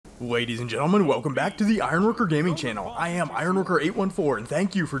Ladies and gentlemen, welcome back to the Ironworker Gaming Channel. I am Ironworker814 and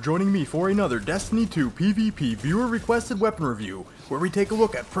thank you for joining me for another Destiny 2 PvP viewer requested weapon review, where we take a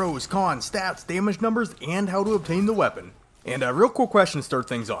look at pros, cons, stats, damage numbers, and how to obtain the weapon. And a real cool question to start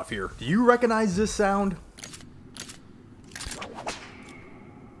things off here. Do you recognize this sound?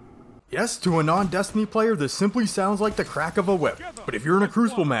 Yes, to a non-Destiny player, this simply sounds like the crack of a whip. But if you're in a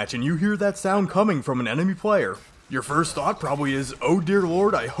Crucible match and you hear that sound coming from an enemy player, your first thought probably is, oh dear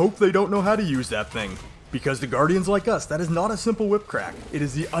lord, I hope they don't know how to use that thing. Because to Guardians like us, that is not a simple whip crack. It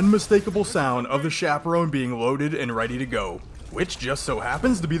is the unmistakable sound of the Chaperone being loaded and ready to go, which just so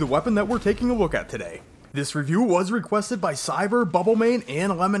happens to be the weapon that we're taking a look at today. This review was requested by Cyber, Bubblemain,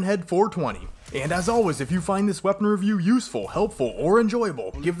 and Lemonhead420. And as always, if you find this weapon review useful, helpful, or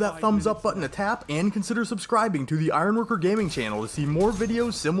enjoyable, give that thumbs up button a tap and consider subscribing to the Ironworker Gaming channel to see more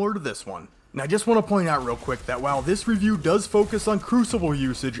videos similar to this one. Now I just want to point out real quick that while this review does focus on Crucible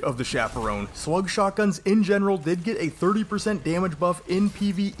usage of the Chaperone, Slug shotguns in general did get a 30% damage buff in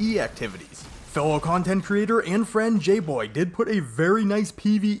PvE activities. Fellow content creator and friend J-Boy did put a very nice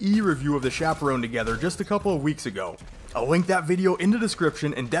PvE review of the Chaperone together just a couple of weeks ago. I'll link that video in the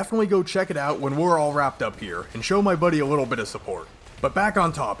description and definitely go check it out when we're all wrapped up here and show my buddy a little bit of support. But back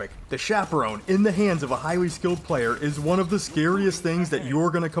on topic, the Chaperone in the hands of a highly skilled player is one of the scariest things that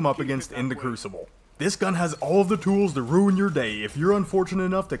you're going to come up against in the Crucible. This gun has all of the tools to ruin your day if you're unfortunate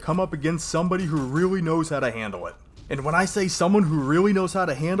enough to come up against somebody who really knows how to handle it. And when I say someone who really knows how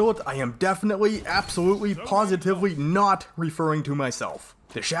to handle it, I am definitely, absolutely, positively not referring to myself.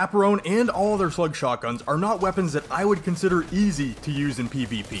 The Chaperone and all other Slug shotguns are not weapons that I would consider easy to use in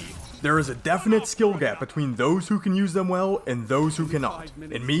PvP. There is a definite skill gap between those who can use them well and those who cannot.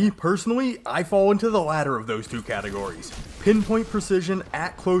 And me, personally, I fall into the latter of those two categories. Pinpoint precision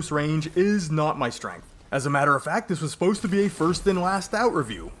at close range is not my strength. As a matter of fact, this was supposed to be a first and last out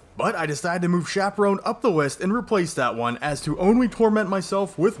review, but I decided to move Chaperone up the list and replace that one as to only torment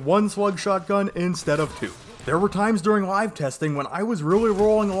myself with one Slug shotgun instead of two. There were times during live testing when I was really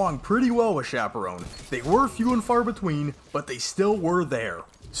rolling along pretty well with Chaperone. They were few and far between, but they still were there.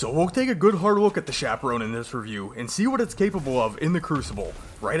 So we'll take a good hard look at the Chaperone in this review and see what it's capable of in the Crucible,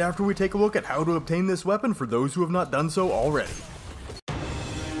 right after we take a look at how to obtain this weapon for those who have not done so already.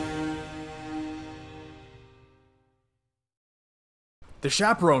 The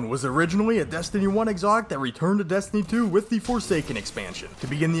Chaperone was originally a Destiny 1 exotic that returned to Destiny 2 with the Forsaken expansion. To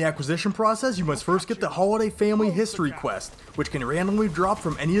begin the acquisition process, you must first get the Holiday Family History quest, which can randomly drop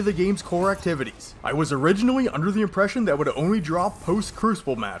from any of the game's core activities. I was originally under the impression that it would only drop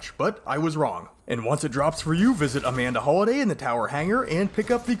post-Crucible match, but I was wrong. And once it drops for you, visit Amanda Holiday in the Tower Hangar and pick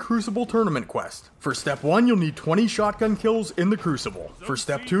up the Crucible Tournament quest. For step 1, you'll need 20 shotgun kills in the Crucible. For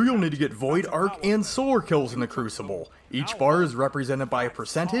step 2, you'll need to get Void Arc and Solar kills in the Crucible. Each bar is represented by a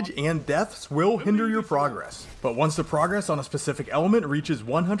percentage, and deaths will hinder your progress. But once the progress on a specific element reaches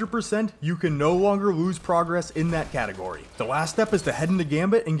 100%, you can no longer lose progress in that category. The last step is to head into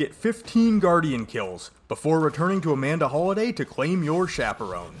Gambit and get 15 Guardian kills, before returning to Amanda Holiday to claim your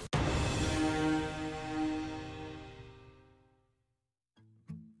Chaperone.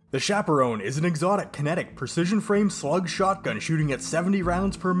 The Chaperone is an exotic, kinetic, precision-frame slug shotgun shooting at 70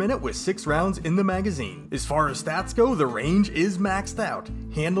 rounds per minute with 6 rounds in the magazine. As far as stats go, the range is maxed out,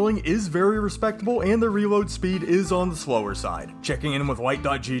 handling is very respectable, and the reload speed is on the slower side. Checking in with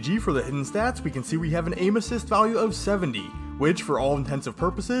light.gg for the hidden stats, we can see we have an aim assist value of 70, which for all intensive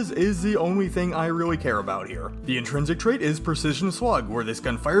purposes is the only thing I really care about here. The intrinsic trait is Precision Slug, where this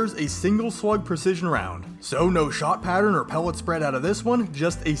gun fires a single slug precision round. So no shot pattern or pellet spread out of this one,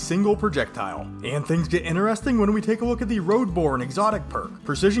 just a single projectile. And things get interesting when we take a look at the Roadborne exotic perk.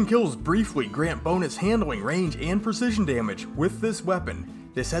 Precision kills briefly grant bonus handling, range, and precision damage with this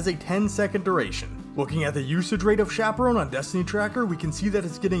weapon. This has a 10-second duration. Looking at the usage rate of Chaperone on Destiny Tracker, we can see that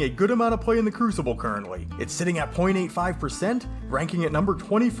it's getting a good amount of play in the Crucible currently. It's sitting at 0.85%, ranking at number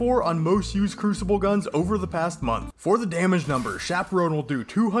 24 on most used Crucible guns over the past month. For the damage numbers, Chaperone will do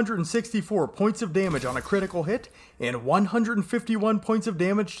 264 points of damage on a critical hit, and 151 points of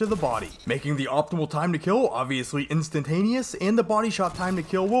damage to the body, making the optimal time to kill obviously instantaneous, and the body shot time to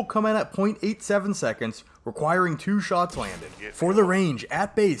kill will come in at 0.87 seconds, requiring 2 shots landed. For the range,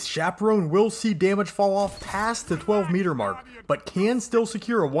 at base, Chaperone will see damage fall off past the 12 meter mark, but can still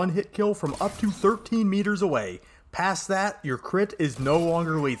secure a one-hit kill from up to 13 meters away. Past that, your crit is no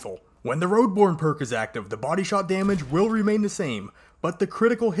longer lethal. When the Roadborne perk is active, the body shot damage will remain the same, but the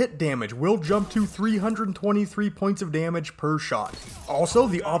critical hit damage will jump to 323 points of damage per shot. Also,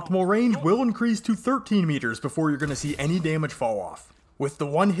 the optimal range will increase to 13 meters before you're going to see any damage fall off, with the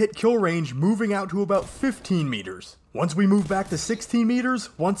one hit kill range moving out to about 15 meters. Once we move back to 16 meters,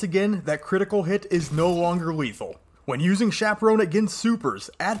 once again, that critical hit is no longer lethal. When using Chaperone against supers,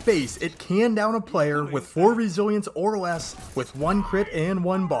 at base it can down a player with 4 resilience or less with 1 crit and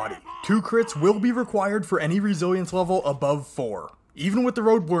 1 body. 2 crits will be required for any resilience level above 4. Even with the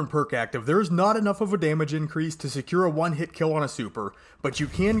Roadborne perk active, there is not enough of a damage increase to secure a 1-hit kill on a super, but you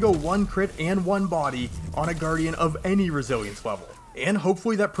can go 1 crit and 1 body on a Guardian of any resilience level. And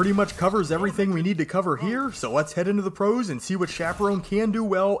hopefully that pretty much covers everything we need to cover here, so let's head into the pros and see what Chaperone can do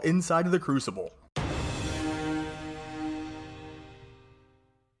well inside of the Crucible.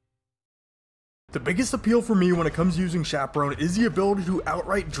 The biggest appeal for me when it comes to using Chaperone is the ability to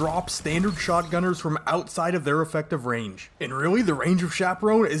outright drop standard shotgunners from outside of their effective range. And really, the range of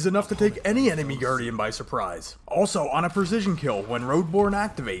Chaperone is enough to take any enemy Guardian by surprise. Also, on a precision kill, when Roadborne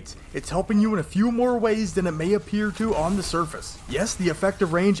activates, it's helping you in a few more ways than it may appear to on the surface. Yes, the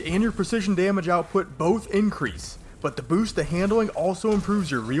effective range and your precision damage output both increase, but the boost to handling also improves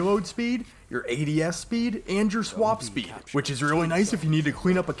your reload speed, your ADS speed, and your swap speed, which is really nice if you need to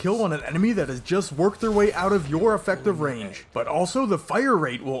clean up a kill on an enemy that has just worked their way out of your effective range. But also the fire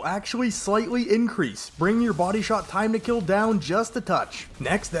rate will actually slightly increase, bringing your body shot time to kill down just a touch.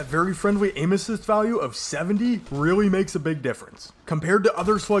 Next, that very friendly aim assist value of 70 really makes a big difference. Compared to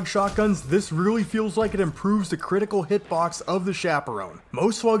other Slug shotguns, this really feels like it improves the critical hitbox of the Chaperone.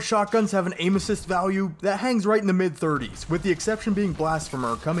 Most Slug shotguns have an aim assist value that hangs right in the mid-30s, with the exception being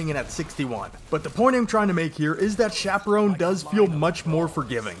Blasphemer coming in at 61. But the point I'm trying to make here is that Chaperone does feel much more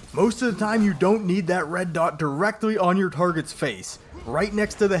forgiving. Most of the time you don't need that red dot directly on your target's face. Right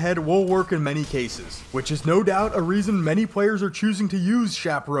next to the head will work in many cases, which is no doubt a reason many players are choosing to use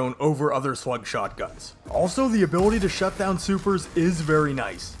Chaperone over other Slug shotguns. Also, the ability to shut down supers is very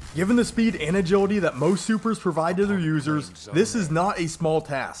nice. Given the speed and agility that most supers provide to their users, this is not a small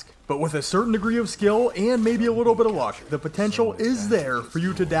task. But with a certain degree of skill and maybe a little bit of luck, the potential is there for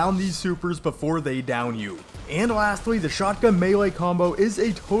you to down these supers before they down you. And lastly, the shotgun melee combo is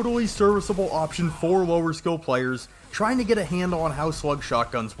a totally serviceable option for lower skill players trying to get a handle on how Slug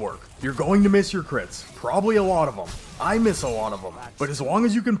shotguns work. You're going to miss your crits, probably a lot of them. I miss a lot of them. But as long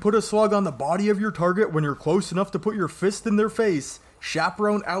as you can put a slug on the body of your target when you're close enough to put your fist in their face,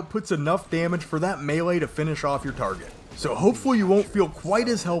 Chaperone outputs enough damage for that melee to finish off your target. So hopefully you won't feel quite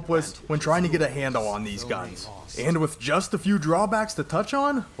as helpless when trying to get a handle on these guns. And with just a few drawbacks to touch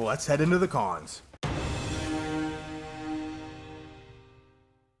on, let's head into the cons.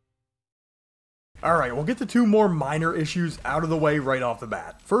 Alright, we'll get the 2 more minor issues out of the way right off the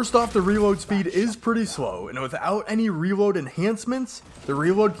bat. First off, the reload speed is pretty slow, and without any reload enhancements, the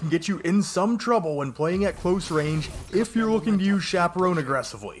reload can get you in some trouble when playing at close range if you're looking to use Chaperone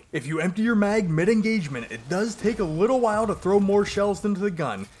aggressively. If you empty your mag mid-engagement, it does take a little while to throw more shells into the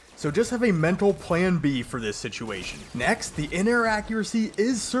gun, so just have a mental plan B for this situation. Next, the in-air accuracy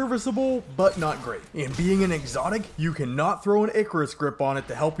is serviceable, but not great. And being an exotic, you cannot throw an Icarus grip on it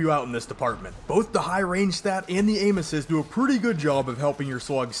to help you out in this department. Both the high range stat and the aim assist do a pretty good job of helping your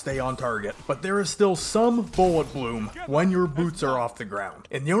slugs stay on target, but there is still some bullet bloom when your boots are off the ground.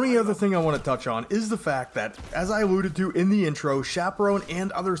 And the only other thing I want to touch on is the fact that, as I alluded to in the intro, Chaperone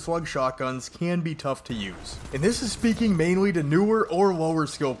and other Slug shotguns can be tough to use. And this is speaking mainly to newer or lower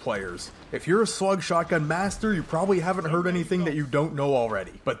skill players. If you're a Slug shotgun master, you probably haven't heard anything that you don't know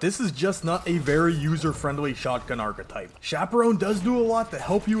already. But this is just not a very user-friendly shotgun archetype. Chaperone does do a lot to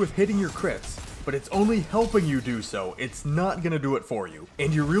help you with hitting your crits, but it's only helping you do so, it's not gonna do it for you.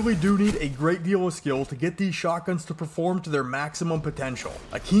 And you really do need a great deal of skill to get these shotguns to perform to their maximum potential.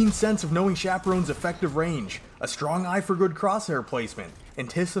 A keen sense of knowing Chaperone's effective range, a strong eye for good crosshair placement,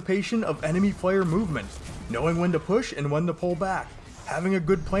 anticipation of enemy player movement, knowing when to push and when to pull back, having a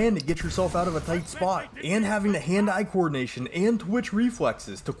good plan to get yourself out of a tight spot, and having the hand-eye coordination and twitch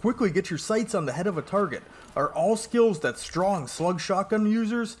reflexes to quickly get your sights on the head of a target are all skills that strong Slug shotgun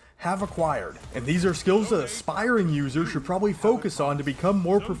users have acquired. And these are skills that aspiring users should probably focus on to become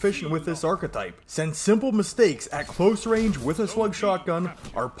more proficient with this archetype, since simple mistakes at close range with a Slug shotgun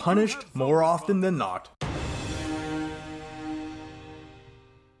are punished more often than not.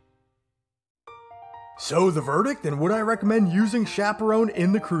 So the verdict, and would I recommend using Chaperone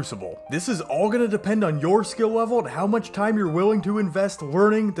in the Crucible? This is all going to depend on your skill level and how much time you're willing to invest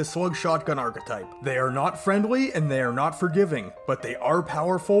learning the Slug shotgun archetype. They are not friendly and they are not forgiving, but they are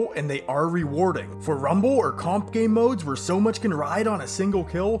powerful and they are rewarding. For rumble or comp game modes where so much can ride on a single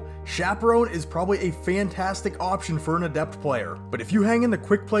kill, Chaperone is probably a fantastic option for an adept player. But if you hang in the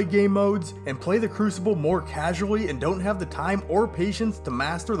quick play game modes and play the Crucible more casually and don't have the time or patience to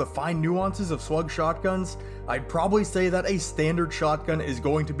master the fine nuances of Slug shotguns, I'd probably say that a standard shotgun is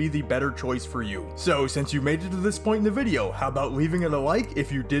going to be the better choice for you. So since you made it to this point in the video, how about leaving it a like if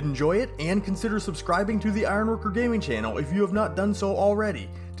you did enjoy it, and consider subscribing to the Ironworker Gaming channel if you have not done so already,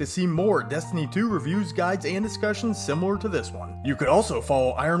 to see more Destiny 2 reviews, guides, and discussions similar to this one. You could also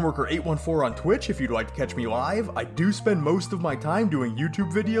follow Ironworker814 on Twitch if you'd like to catch me live. I do spend most of my time doing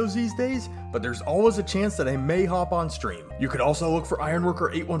YouTube videos these days, but there's always a chance that I may hop on stream. You could also look for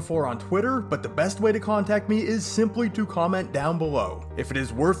Ironworker814 on Twitter, but the best way to contact me is simply to comment down below. If it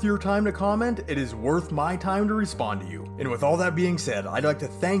is worth your time to comment, it is worth my time to respond to you. And with all that being said, I'd like to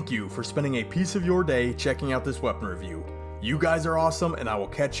thank you for spending a piece of your day checking out this weapon review. You guys are awesome, and I will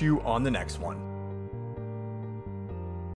catch you on the next one.